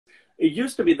it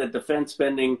used to be that defense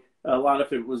spending, a lot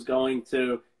of it was going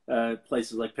to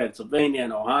places like Pennsylvania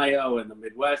and Ohio and the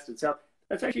Midwest and South.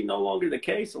 That's actually no longer the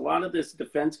case. A lot of this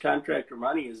defense contractor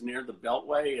money is near the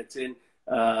Beltway. It's in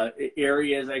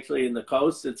areas actually in the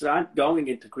coast. It's not going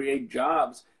in to create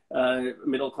jobs,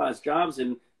 middle-class jobs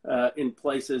in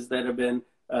places that have been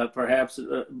perhaps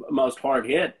most hard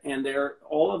hit. And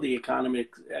all of the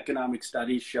economic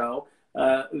studies show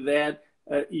that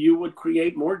you would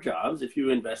create more jobs if you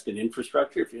invest in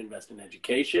infrastructure, if you invest in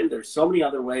education. There's so many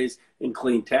other ways in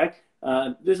clean tech.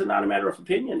 This is not a matter of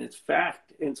opinion, it's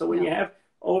fact. And so when you have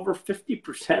over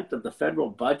 50% of the federal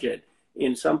budget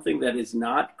in something that is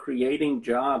not creating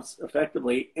jobs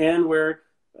effectively, and we're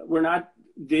not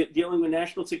dealing with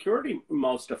national security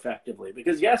most effectively,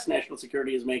 because yes, national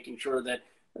security is making sure that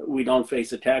we don't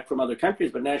face attack from other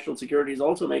countries, but national security is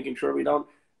also making sure we don't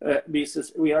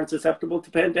we aren't susceptible to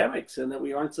pandemics and that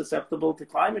we aren't susceptible to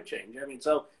climate change. I mean,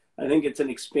 so I think it's an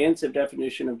expansive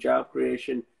definition of job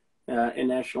creation and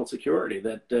national security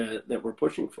that we're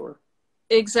pushing for.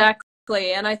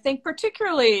 Exactly. And I think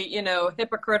particularly,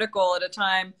 hypocritical at a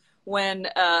time when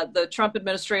the Trump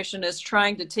administration is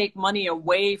trying to take money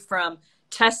away from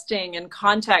testing and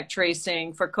contact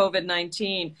tracing for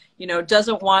COVID-19,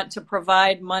 doesn't want to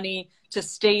provide money to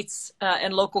states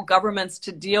and local governments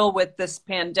to deal with this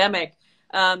pandemic.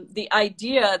 The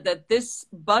idea that this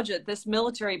budget, this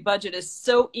military budget, is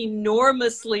so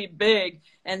enormously big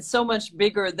and so much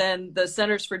bigger than the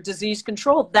Centers for Disease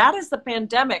Control, that is the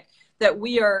pandemic that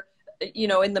we are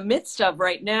in the midst of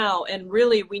right now. And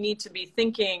really, we need to be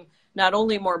thinking not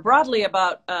only more broadly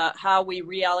about how we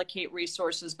reallocate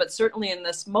resources, but certainly in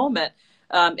this moment,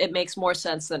 it makes more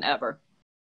sense than ever.